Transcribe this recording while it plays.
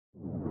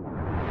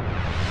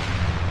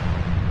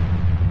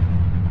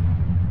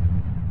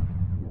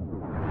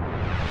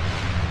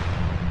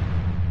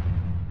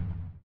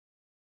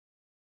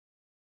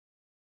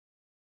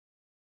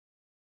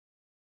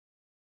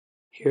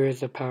Here is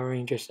the Power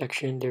Ranger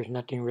section. There's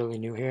nothing really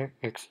new here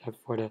except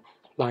for the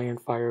Lion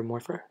Fire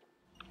Morpher.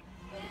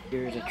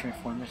 Here is the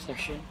Transformers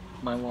section.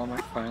 My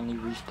Walmart finally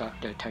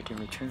restocked the Titan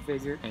Return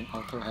figure and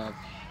also have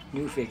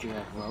new figure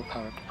as well,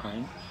 Power Up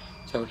Prime.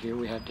 So here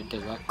we have the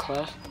Deluxe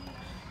class,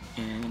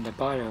 and in the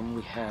bottom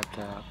we have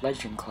the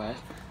Legend class.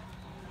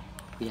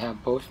 We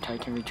have both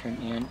Titan Return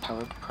and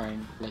Power Up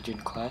Prime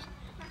Legend class.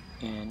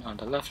 And on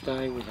the left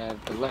side we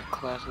have Deluxe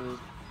classes,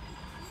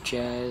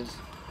 Jazz,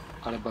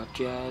 Autobot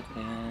Jazz,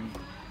 and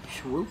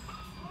Swoop.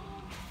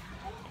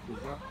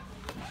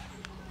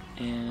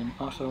 And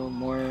also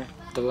more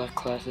Deluxe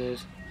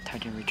classes,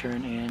 Titan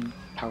Return, and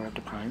Power Up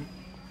the Prime.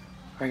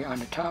 Right on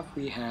the top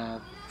we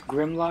have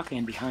Grimlock,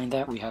 and behind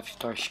that we have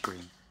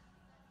Starscream.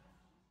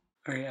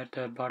 Right at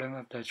the bottom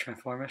of the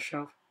Transformers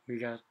shelf we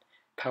got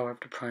Power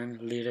Up the Prime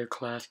Leader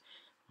class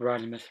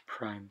Rodimus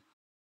Prime.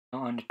 Now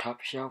on the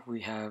top shelf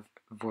we have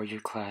Voyager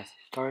class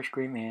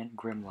Starscream and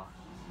Grimlock.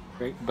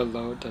 Right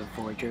below the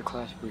Voyager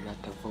class we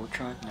got the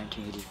Voltron,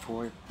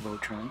 1984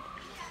 Voltron.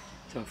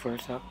 So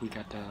first up we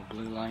got the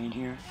Blue Lion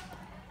here.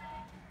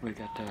 We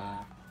got the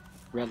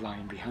Red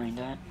Lion behind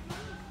that.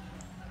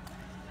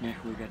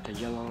 Next we got the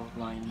Yellow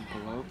Lion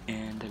below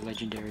and the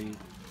Legendary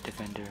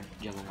Defender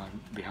Yellow Lion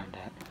behind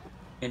that.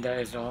 And that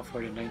is all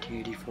for the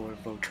 1984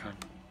 Voltron.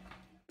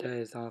 That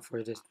is all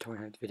for this toy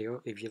hunt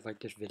video. If you like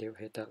this video,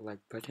 hit that like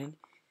button.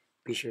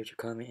 Be sure to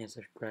comment and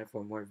subscribe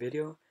for more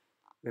video.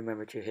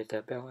 Remember to hit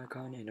that bell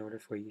icon in order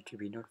for you to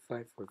be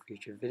notified for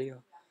future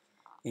video.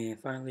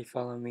 And finally,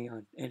 follow me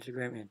on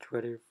Instagram and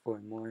Twitter for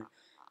more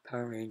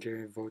Power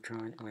Ranger,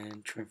 Voltron,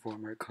 and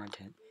Transformer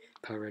content.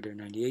 Power Rider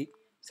 98,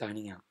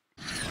 signing out.